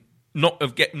him not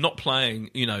playing,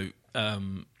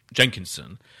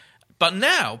 Jenkinson. But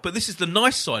this is the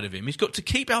nice side of him. He's got to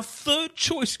keep our third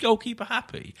choice goalkeeper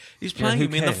happy. He's playing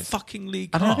him in the fucking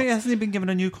League Cup. I don't think hasn't he been given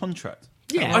a new contract?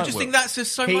 Yeah, I just think that says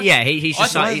so much. Yeah, he's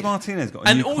just like Martinez got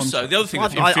a new contract. Also the other thing.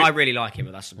 I really like him,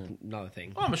 but that's another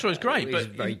thing. I'm sure he's great, He's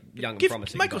but very young and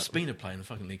promising. Make Ospina play in the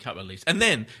fucking League Cup at least. And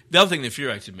then the other thing that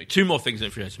infuriated me. 2 more things that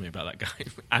infuriated me about that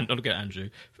game. And not again, Andrew,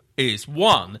 is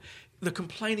one. The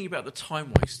complaining about the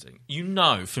time wasting.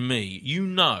 For me,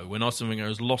 when Arsene Wenger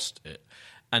has lost it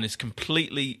and it's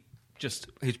completely just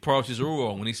his priorities are all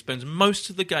wrong when he spends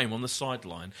most of the game on the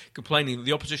sideline complaining that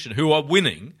the opposition who are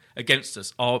winning against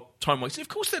us are time wasting. Of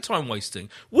course they're time wasting.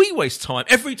 We waste time.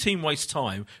 Every team wastes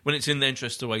time when it's in their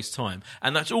interest to waste time.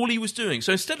 And that's all he was doing.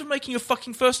 So instead of making a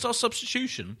fucking first-half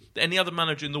substitution that any other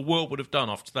manager in the world would have done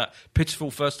after that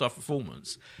pitiful first-half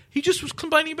performance, he just was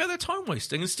complaining about their time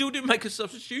wasting and still didn't make a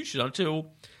substitution until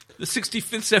the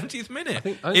 65th, 70th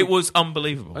minute. It was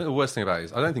unbelievable. I think the worst thing about it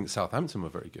is I don't think Southampton were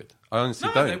very good. I honestly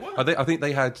don't. They weren't. I think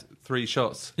they had 3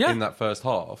 shots in that first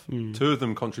half. 2 of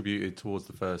them contributed towards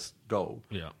the first goal.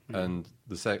 Yeah. And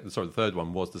the third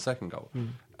one was the second goal.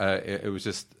 It was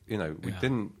just, we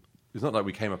didn't... It's not like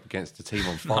we came up against a team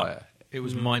on fire. It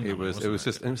was mind-numbing. It was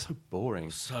so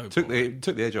boring. Took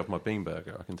the edge off my bean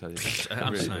burger, I can tell you.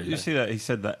 Absolutely. You see that he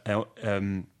said that El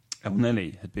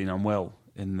Neni had been unwell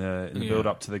in the build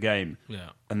up to the game,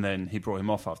 and then he brought him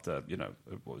off after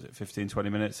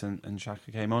 15-20 minutes, and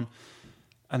Xhaka came on,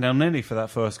 and El Neni for that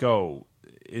first goal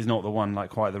is not the one like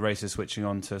quite the racer switching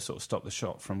on to sort of stop the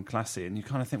shot from Classy, and you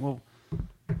kind of think, well,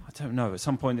 I don't know. At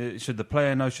some point, should the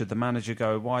player know? Should the manager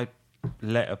go? Why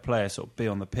let a player sort of be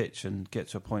on the pitch and get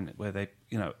to a point where they,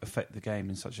 affect the game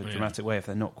in such a dramatic way if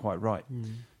they're not quite right.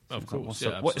 Of course,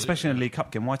 especially in a League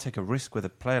Cup game. Why take a risk with a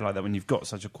player like that when you've got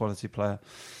such a quality player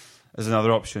as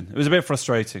another option? It was a bit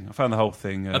frustrating. I found the whole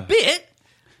thing a bit.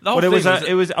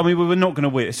 It was. I mean, we were not going to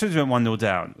win as soon as we went 1-0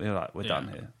 down. We were like, we're done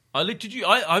here.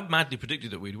 I madly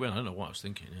predicted that we'd win. I don't know what I was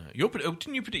thinking. Yeah.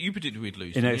 Didn't you predict? You predicted we'd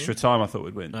lose in extra time. I thought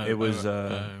we'd win. It was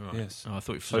right. yes. Oh, I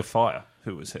thought Sophia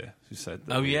who was here who said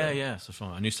that. Oh yeah, Sophia.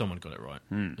 I knew someone got it right.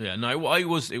 Yeah, no, it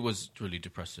was really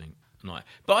depressing night.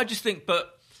 But I just think,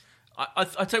 I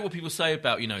take what people say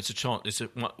about it's a chance. It's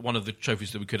one of the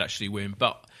trophies that we could actually win,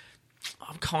 but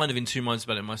I'm kind of in two minds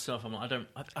about it myself. I'm like,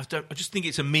 I just think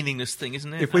it's a meaningless thing,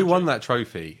 isn't it? If we won that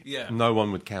trophy, no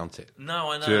one would count it.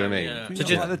 No, I know. Do you know what I mean? Yeah. So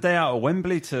just like the day out at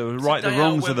Wembley to right the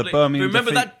wrongs of the Birmingham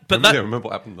Remember defeat. that? But remember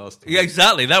what happened last time. Yeah,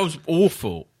 exacally. That was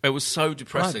awful. It was so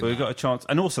depressing. Right, but we got a chance,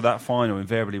 and also that final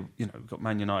invariably, we've got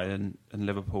Man United and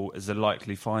Liverpool as the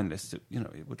likely finalists. It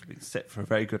would have been set for a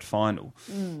very good final.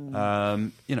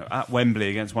 At Wembley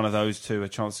against one of those two, a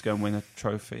chance to go and win a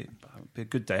trophy. It'd be a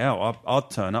good day out. I'd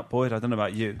turn up, Boyd. I don't know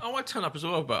about you. Oh, I'd turn up as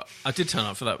well, but I did turn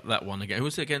up for that one again. Who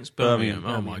was it against? Birmingham.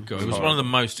 Oh my god, it was one of the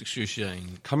most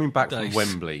excruciating. Coming back days. from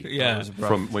Wembley,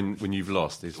 from when you've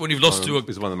lost, is when you've lost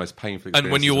is one of the most painful.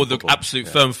 And when you're the absolute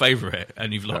firm favourite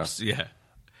and you've lost,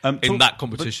 in that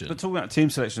competition. But talking about team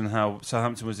selection and how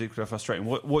Southampton was equally frustrating,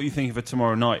 what are you thinking for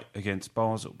tomorrow night against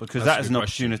Basel? Because that is an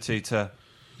opportunity to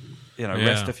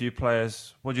rest a few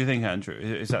players. What do you think, Andrew?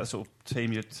 Is that the sort of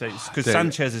team you'd say? Because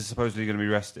Sanchez is supposedly going to be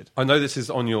rested. I know this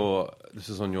is on your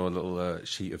little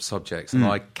sheet of subjects, and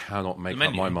I cannot make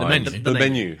up my mind. The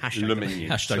menu.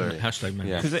 Hashtag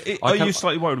menu. Because are you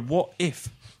slightly worried? What if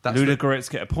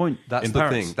Ludogorets get a point in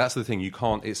Paris? That's the thing. You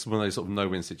can't. It's one of those sort of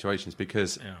no-win situations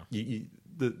because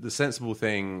the sensible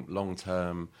thing long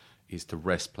term is to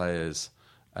rest players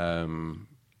and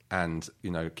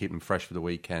keep them fresh for the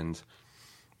weekend.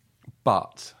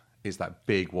 But it's that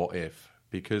big what if,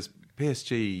 because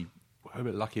PSG were a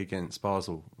bit lucky against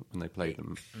Basel when they played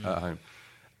them at home.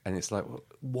 And it's like,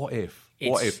 what if?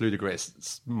 What if Ludogorets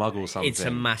smuggle something? It's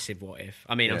a massive what if.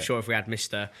 I mean, I'm sure if we had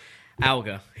Mr.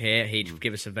 Alga here, he'd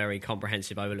give us a very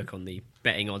comprehensive overlook on the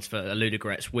betting odds for a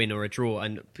Ludogorets win or a draw.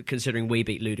 And considering we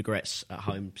beat Ludogorets at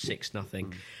home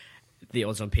 6-0, the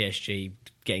odds on PSG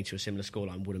getting to a similar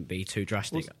scoreline wouldn't be too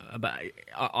drastic. But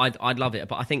I'd love it.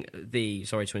 But I think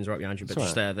sorry to interrupt you, Andrew, but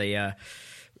just there, the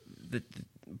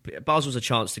Basel's a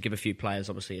chance to give a few players,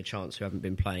 obviously, a chance who haven't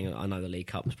been playing. I know the League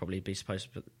Cup was probably supposed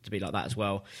to be like that as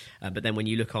well. But then when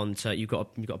you look on to, you've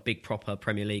got a big proper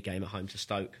Premier League game at home to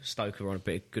Stoke. Stoke are on a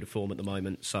bit of good form at the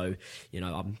moment, so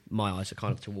my eyes are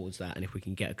kind of towards that. And if we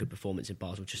can get a good performance in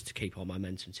Basel, just to keep our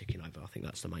momentum ticking over, I think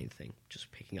that's the main thing.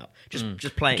 Just picking up,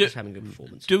 just playing, just having a good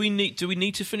performance. Do we need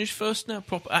to finish first now?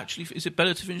 Actually, is it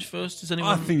better to finish first? Does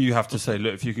anyone? I think you have to say,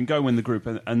 look, if you can go win the group,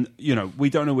 and we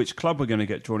don't know which club we're going to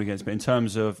get drawn against, but in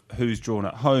terms of who's drawn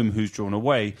at home, who's drawn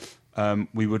away,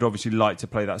 we would obviously like to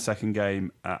play that second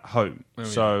game at home.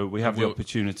 We have the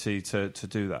opportunity to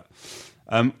do that.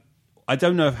 I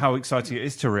don't know how exciting it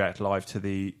is to react live to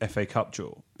the FA Cup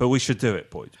draw, but we should do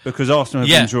it, boys, because Arsenal have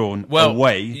been drawn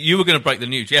away. You were going to break the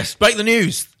news. Yes, break the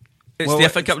news. It's the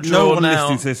FA Cup draw now. No one now.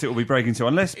 listening to this, it will be breaking to,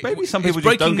 unless maybe some people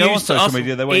just don't go on social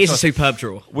media. It is a superb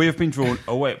draw. We have been drawn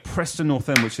away at Preston North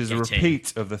End, which is a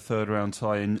repeat of the third round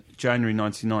tie in January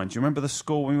 1999. Do you remember the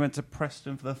score when we went to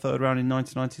Preston for the third round in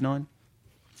 1999?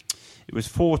 It was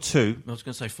 4-2. I was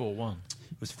going to say 4-1.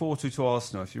 It was 4-2 to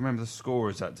Arsenal. If you remember the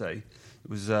scorers that day, it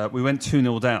was we went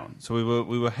 2-0 down, so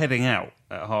we were heading out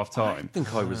at half time. I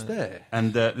think I was there.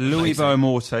 And Louis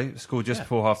Boamorte scored just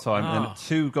before half time, and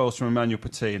 2 goals from Emmanuel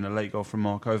Petit and a late goal from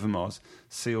Mark Overmars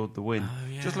sealed the win.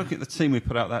 Just looking at the team we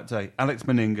put out that day: Alex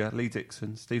Meninga, Lee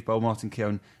Dixon, Steve Bowl, Martin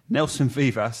Keown, Nelson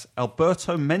Vivas,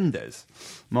 Alberto Mendes,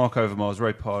 Mark Overmars,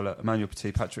 Ray Parler, Emmanuel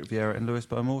Petit, Patrick Vieira, and Louis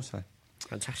Boamorte.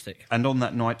 Fantastic. And on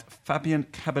that night, Fabian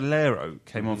Caballero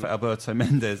came on for Alberto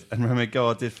Mendes and Remy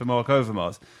Gard did for Mark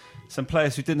Overmars. Some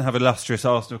players who didn't have illustrious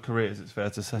Arsenal careers, it's fair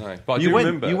to say. No, but I do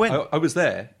remember. You went. I was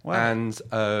there, wow. And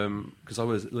because I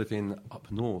was living up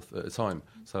north at the time,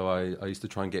 so I used to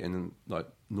try and get in like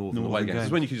northern away games.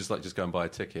 Because when you could just go and buy a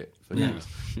ticket for games.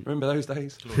 Remember those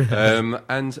days? I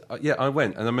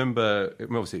went, and I remember.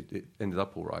 Obviously, it ended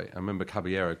up all right. I remember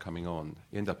Caballero coming on.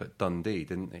 He ended up at Dundee,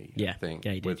 didn't he? Yeah, I think.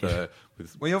 Yeah, he did.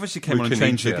 Well, he obviously came on and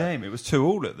changed the game. It was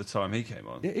 2-2 at the time he came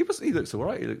on. Yeah, he looks all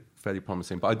right. He looked fairly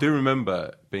promising. But I do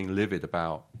remember being livid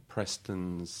about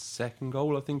Preston's second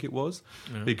goal, I think it was,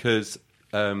 because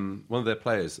one of their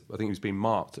players, I think he was being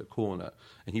marked at a corner,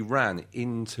 and he ran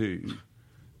into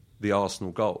the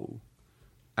Arsenal goal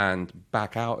and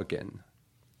back out again.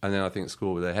 and then I think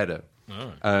scored with a header,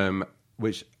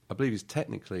 which I believe is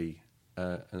technically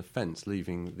an offence,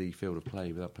 leaving the field of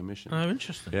play without permission. Oh,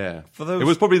 interesting. Yeah, it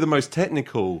was probably the most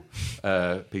technical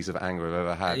piece of anger I've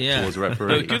ever had towards a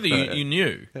referee. Good that you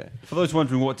knew. Yeah. For those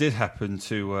wondering what did happen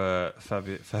to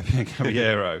Fabian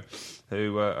Caballero,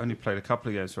 who only played a couple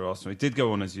of games for Arsenal, he did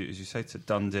go on, as you say, to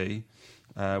Dundee,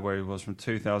 where he was from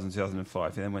 2000 to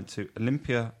 2005. He then went to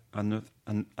Olympia and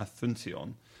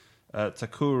Asunción,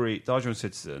 Takuri, Darjon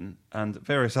Citizen, and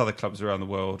various other clubs around the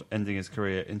world, ending his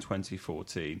career in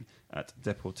 2014 at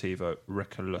Deportivo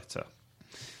Recoleta.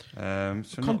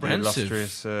 So not very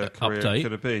illustrious career update.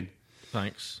 could have been.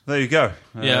 Thanks. There you go.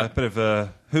 Yeah. A bit of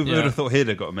who would have thought he'd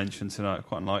have got a mention tonight?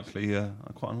 Quite unlikely.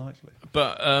 Quite unlikely.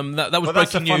 But that was But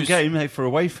that's a breaking fun news. game, hey, for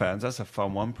away fans. That's a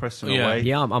fun one. Preston away.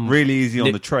 Yeah, I'm really easy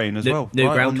on the train as well. New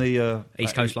right ground. on the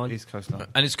East Coast line. East Coast line.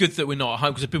 And it's good that we're not at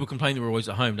home, because people complain that we're always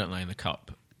at home, don't they, in the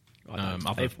Cup?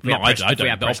 If we had Preston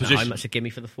at home, Opposition. that's a gimme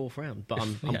for the fourth round. But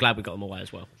I'm glad we got them away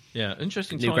as well. Yeah,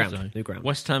 interesting New times, ground, though. new ground.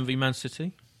 West Ham v Man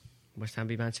City. West Ham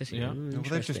v Man City. Yeah. Mm, Well, they've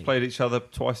just interesting. played each other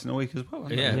twice in a week as well.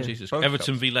 haven't Yeah, they? Jesus. Both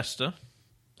Everton cups. v Leicester.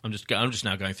 I'm just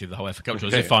now going through the whole FA Cup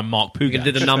as if I'm Mark Pugac. You can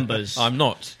do the numbers. I'm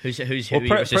not. Who Well, are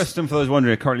you resist- Preston, for those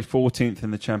wondering, are currently 14th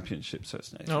in the Championship, so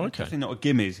it's Oh, okay. definitely not a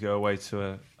gimme to go away to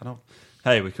a. I don't.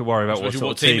 Hey, we could worry about what Especially sort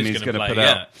what of team team he's he's going to gonna put play,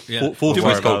 out. yeah. Fourth Don't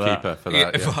worry choice about goalkeeper for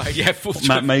that. Yeah. Fourth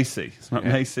Matt Macy. It's Matt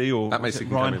Macy or Matt Macy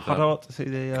can Ryan come in for that. Huddart. Is he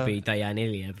the? be Dejan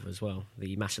Iliev as well,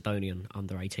 the Macedonian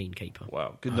under-18 keeper.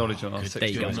 Wow, good knowledge on our there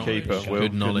you go. 16 Knowledge. keeper. Will.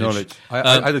 Good knowledge.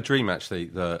 I had a dream actually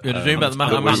that You had a dream about the that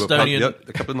we were Macedonian- playing-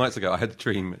 a couple of nights ago. I had a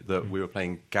dream that we were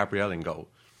playing Gabriel in goal,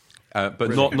 but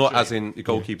not as in the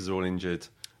goalkeepers are all injured.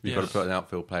 You've got to put an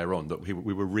outfield player on. That we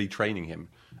were retraining him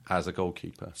as a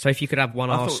goalkeeper. So if you could have one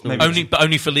I thought Arsenal... maybe-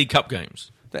 Only for League Cup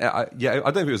games. I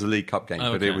don't think it was a League Cup game,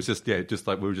 but Okay. it was just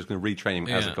like we were just going to retrain him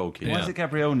as a Yeah. goalkeeper. Why Yeah. is it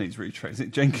Gabriel needs retrain? Is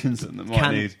it Jenkinson that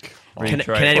might need Can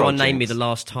retrain? anyone Well, name me jinx. the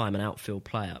last time an outfield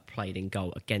player played in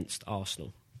goal against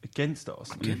Arsenal? Against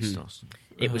Arsenal? Against us.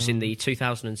 It was in the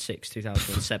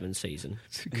 2006-2007 season.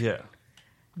 Yeah.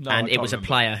 No, And I it can't was a remember.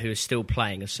 player who is still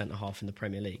playing as centre-half in the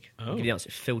Premier League. Oh. I'll give you the answer.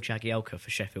 It's Phil Jagielka for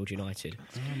Sheffield United,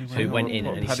 who went in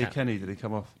and he Paddy sat... Kenny, did he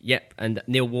come off? Yep, and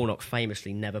Neil Warnock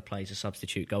famously never plays a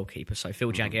substitute goalkeeper. So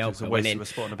Phil It's a Jagielka waste went in. of a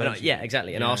spot on the and, bench. yeah,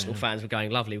 exactly. And Arsenal fans were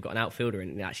going, lovely, we've got an outfielder,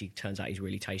 and it actually turns out he's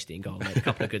really tasty in goal. Made a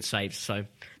couple of good saves, so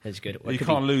that's good. Well, you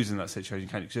can't lose in that situation,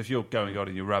 can you? Because if you're going goal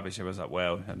and you're rubbish, everyone's like,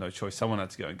 well, you had no choice. Someone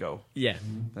had to go and goal. Yeah,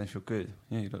 Then if you're good,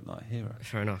 yeah, you look like a hero.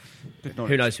 fair enough. Good Who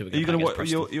knowledge. knows who we're Are you going to watch? play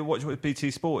against You'll watch what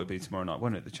BT Sport would be tomorrow night,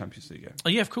 won't it? The Champions League game. Oh,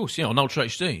 yeah, of course. Yeah, on Ultra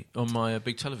HD on my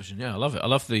big television. Yeah, I love it. I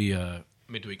love the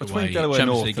midweek Between away Delaware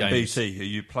Champions North League and games. BT, who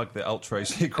you plug the Ultra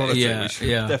HD quality, Yeah, we should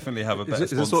yeah. definitely have a better Is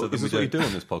this sponsor what than we you do. do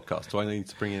on this podcast? Do I need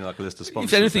to bring in like a list of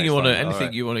sponsors? If anything next you want to, time? All anything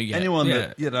right. you want to get, Anyone yeah.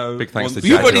 that, you know... Big thanks wants- to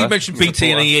You've already Jaguar. mentioned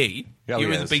BT and EE. Yeah, You're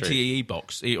yeah, in the that's true. BT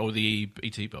box or the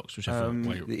ET box, whichever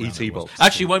way the round ET it was. box.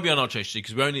 Actually, it won't be on Ultra HD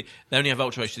because they only have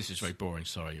Ultra HD. This is very boring.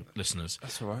 Sorry, listeners.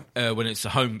 That's all right. When it's a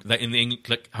home, in the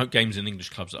home games in English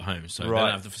clubs at home, so they Right.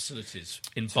 don't have the facilities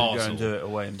in go Basel and do it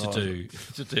away in Basel.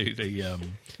 to do the.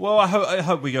 Well, I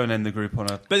hope we go and end the group on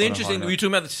a... But on the a interesting, high we were note. talking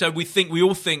about this. So we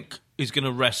all think is going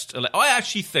to rest. I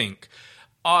actually think.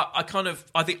 I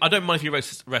think I don't mind if he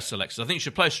rests Alexis. I think he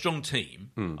should play a strong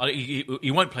team.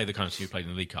 He won't play the kind of team he played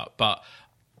in the League Cup, but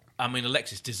I mean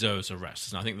Alexis deserves a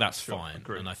rest, and I think that's fine.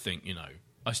 agreed. And I think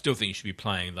I still think he should be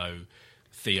playing though.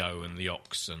 Theo and the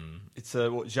Ox and It's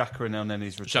Xhaka and El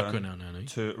Neni's return. Xhaka and El Neni.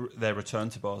 To their return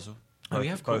to Basel. Oh,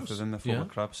 yeah, of Both course. of them, the former Yeah.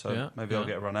 club, so Yeah, maybe yeah. I'll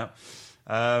get a run out.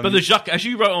 but the Xhaka, as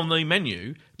you wrote on the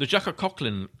menu, the Xhaka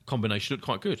Coughlin combination looked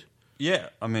quite good. Yeah,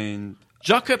 I mean...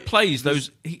 Xhaka plays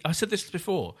those. I said this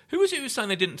before. Who was it who was saying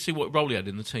they didn't see what role he had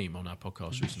in the team on our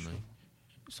podcast recently?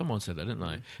 Someone said that, didn't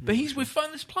they? But we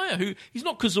found this player who he's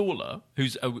not Cazorla,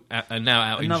 who's now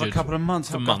out Another injured couple of months,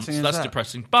 for how months. gutting is That's that?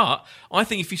 depressing. But I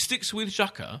think if he sticks with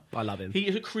Xhaka, I love him. He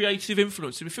is a creative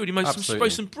influence in midfield. He makes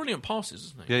Absolutely. some brilliant passes,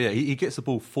 isn't he? Yeah, he gets the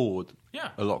ball forward Yeah.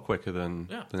 a lot quicker than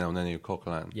Yeah. El Neni or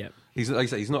Coquelin. Yep. He's like I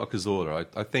say, he's not a Cazorla.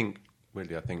 I think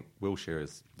Wilshere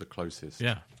is the closest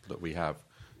that we have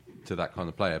to that kind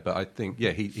of player. But I think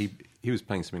he was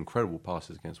playing some incredible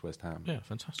passes against West Ham. Yeah,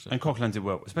 fantastic. And Coquelin did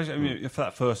well, especially for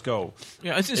that first goal.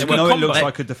 Yeah, it's a I good know it combo. looks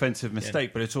like a defensive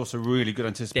mistake, but it's also really good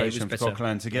anticipation for better.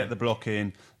 Coquelin to get the block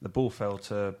in. The ball fell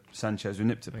to Sanchez, who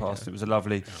nipped it past. It was a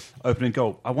lovely opening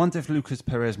goal. I wonder if Lucas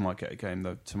Perez might get a game,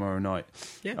 though, tomorrow night.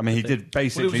 Yeah, I mean, he could be. did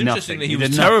basically Well, it was interesting nothing. that he was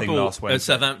did nothing terrible last at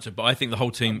Wednesday. Southampton, but I think the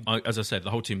whole team, as I said,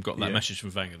 the whole team got that Yeah. message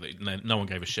from Wenger that no one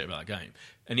gave a shit about that game.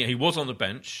 And yet he was on the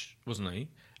bench, wasn't he,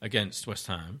 against West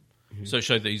Ham? So it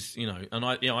showed that he's, and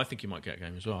I think he might get a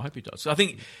game as well. I hope he does. So I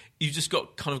think you've just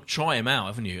got to kind of try him out,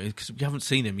 haven't you? Because we haven't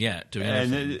seen him yet doing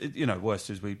anything. And, worst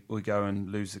is we go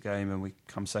and lose the game and we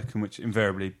come second, which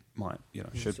invariably might,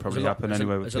 should probably happen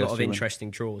anyway. There's a lot of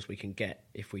interesting draws we can get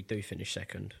if we do finish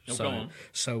second. Go on.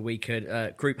 So we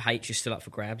could, Group H is still up for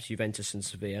grabs, Juventus and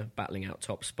Sevilla battling out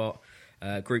top spot.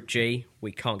 Group G,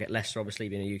 we can't get Leicester, obviously,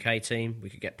 being a UK team. We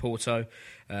could get Porto.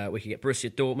 We could get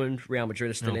Borussia Dortmund. Real Madrid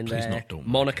are still in there.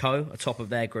 Monaco, atop of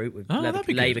their group, with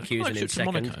Leverkusen in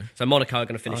second. Monaco. So Monaco are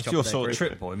going to finish top of their group. Your sort of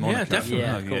trip, boy, Monaco. Yeah, definitely.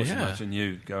 Yeah, of course. Imagine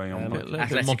you going on.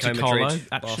 Atletico Madrid,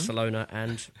 Barcelona,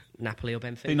 and Napoli or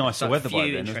Benfica. Be nice to weather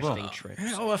by then as well. Trips.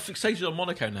 Yeah, I've fixated on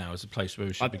Monaco now as a place where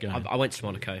we should be going. I went to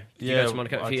Monaco. Did you Yeah, go to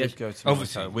Monaco? I did go to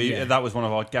Obviously, Monaco. That was one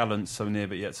of our gallants, so near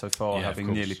but yet so far, Yeah,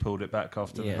 having nearly pulled it back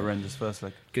after the horrendous first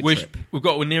leg. Good trip.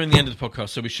 We're nearing the end of the podcast,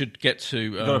 so we should get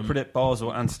to... We've got to predict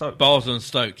Basel and Stoke. Basel and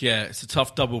Stoke, yeah. It's a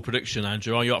tough double prediction,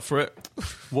 Andrew. Are you up for it?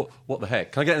 What the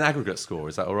heck? Can I get an aggregate score?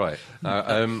 Is that all right?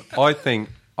 I think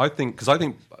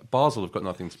Basel have got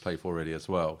nothing to play for really as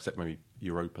well, except maybe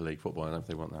Europa League football. I don't know if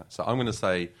they want that. So I'm going to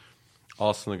say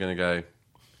Arsenal are going to go.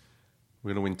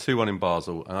 We're going to win 2-1 in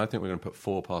Basel, and I think we're going to put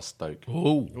 4 past Stoke.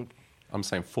 Oh, I'm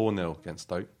saying 4-0 against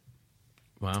Stoke.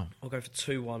 wow. I'll go for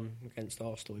 2-1 against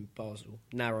Arsenal in Basel.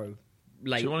 Narrow,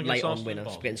 late 2-1 against on Arsenal winner. in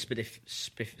Basel?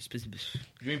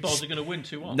 You mean Basel are going to win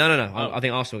 2-1? No. Oh. I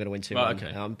think Arsenal are going to win 2-1. Right,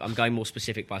 okay. I'm going more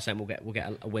specific by saying we'll get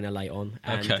a winner late on.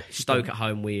 And Okay. Stoke at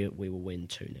home, we will win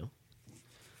 2-0.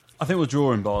 I think we'll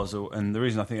draw in Basel, and the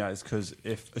reason I think that is because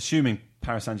assuming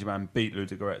Paris Saint-Germain beat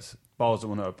Ludogorets, Basel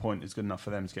will know a point is good enough for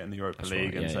them to get in the Europa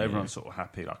League, and so everyone's sort of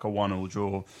happy. Like a 1-1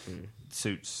 draw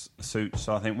suits. So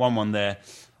I think 1-1 there.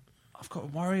 I've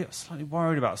got slightly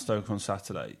worried about Stoke on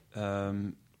Saturday,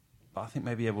 but I think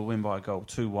maybe we'll win by a goal,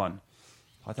 2-1.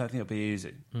 I don't think it'll be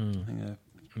easy. I think,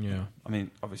 I mean,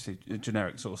 obviously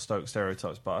generic sort of Stoke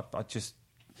stereotypes, but I just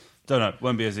don't know. It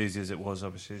won't be as easy as it was,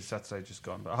 obviously. Saturday just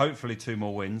gone. But hopefully 2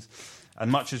 more wins.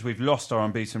 And much as we've lost our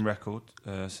unbeaten record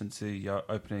since the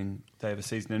opening day of the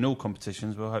season in all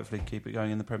competitions, we'll hopefully keep it going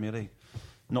in the Premier League.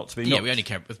 Not to be Yeah, we only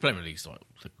care... The Premier League's like...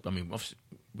 I mean, obviously,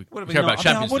 we would have care about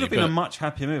Champions League. It would have been but... a much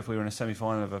happier move if we were in a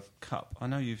semi-final of a cup. I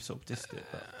know you've sort of dissed it,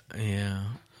 but... Yeah.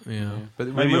 But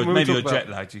maybe you're jet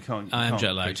lagged. You can't. I am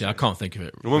jet lagged. Yeah, I can't think of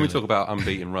it. When we talk about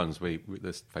unbeaten runs, we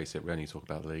let's face it, we only talk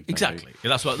about the league. Exactly.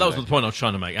 Yeah, that was the point I was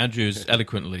trying to make. Andrew has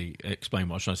eloquently explained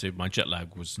what I was trying to say. My jet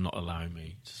lag was not allowing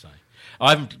me to say.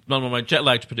 None of my jet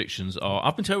lagged predictions are.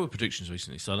 I've been terrible with predictions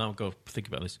recently, so now I've got to think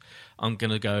about this. I'm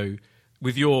going to go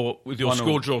with your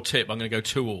score draw tip. I'm going to go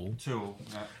 2-2. 2-2.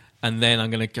 Yeah. And then I'm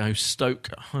going to go Stoke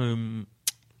at home.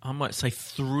 I might say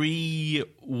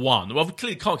 3-1. Well, we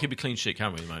clearly can't keep a clean sheet,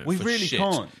 can we? We really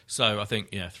can't. So I think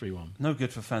 3-1. No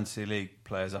good for fantasy league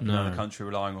players up and down the country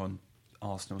relying on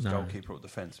Arsenal's goalkeeper or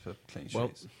defence for clean sheets.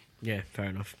 Well, yeah, fair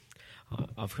enough.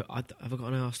 Have I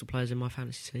got any Arsenal players in my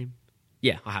fantasy team?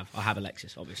 Yeah, I have. I have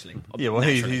Alexis, obviously. Yeah, well,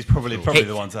 he's probably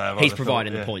the one to have. He's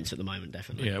providing the points at the moment,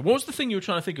 definitely. Yeah. What was the thing you were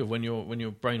trying to think of when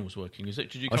your brain was working? I was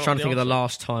trying to think of the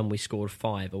last time we scored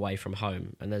 5 away from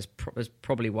home, and there's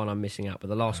probably one I'm missing out,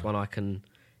 but the last one I can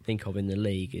think of in the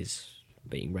league is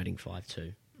beating Reading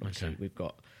 5-2. Okay. We've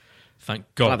got. Thank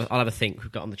God. I'll have a think.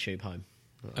 We've got on the tube home.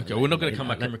 Okay, we're not going to come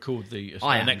back and record the.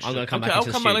 I'm going to come back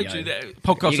into the studio. I'll come back later.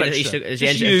 Podcast extra. As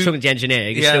talking to the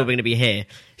engineer, he's still going to be here.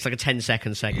 It's like a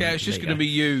 10-second segment. Yeah, it's just going to be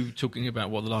you talking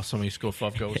about what the last time you scored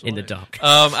 5 goals in the dark.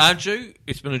 Andrew,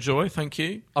 it's been a joy. Thank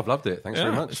you. I've loved it. Thanks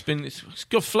very much. It's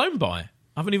got flown by.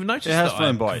 I haven't even noticed it has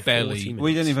flown by. Barely.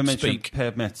 We didn't even mention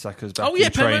Per Mertesacker's back in training. Oh yeah,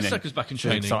 Per Mertesacker's back in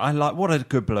training. So I like what a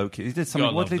good bloke he did.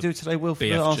 Something. What did he do today? Will for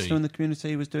Arsenal in the community.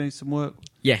 He was doing some work.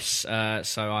 Yes. So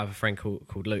I have a friend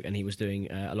called Luke, and he was doing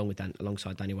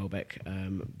alongside Danny Welbeck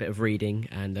a bit of reading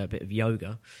and a bit of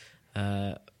yoga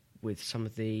with some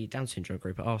of the Down syndrome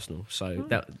group at Arsenal. So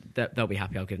they'll be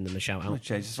happy. I'll give them a shout out.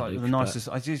 It's like the nicest.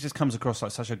 He just comes across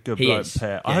like such a good bloke.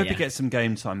 Per. I hope he gets some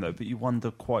game time though. But you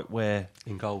wonder quite where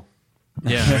in goal.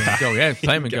 Yeah,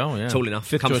 play him in goal. Yeah, tall enough.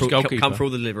 Fifth Come choice goalkeeper. Come for all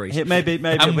the deliveries. Maybe.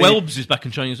 And Welbs is back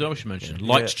in training as well. We should mention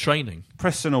light training.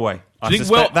 Preston away. I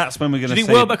suspect that's when we're going to see. Do you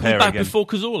think Welbeck will be back again. before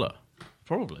Cazorla?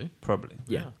 Probably.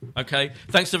 Yeah. Okay.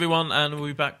 Thanks everyone, and we'll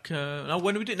be back. When are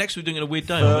we doing next? We're doing it a weird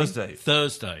day. Thursday.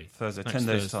 Thursday. 10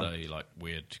 days time. Like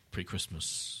weird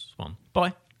pre-Christmas one.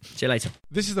 Bye. See you later.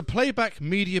 This is a Playback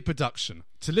Media production.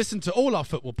 To listen to all our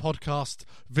football podcasts,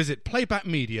 visit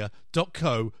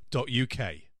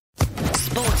playbackmedia.co.uk.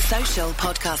 Sports Social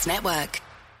Podcast Network.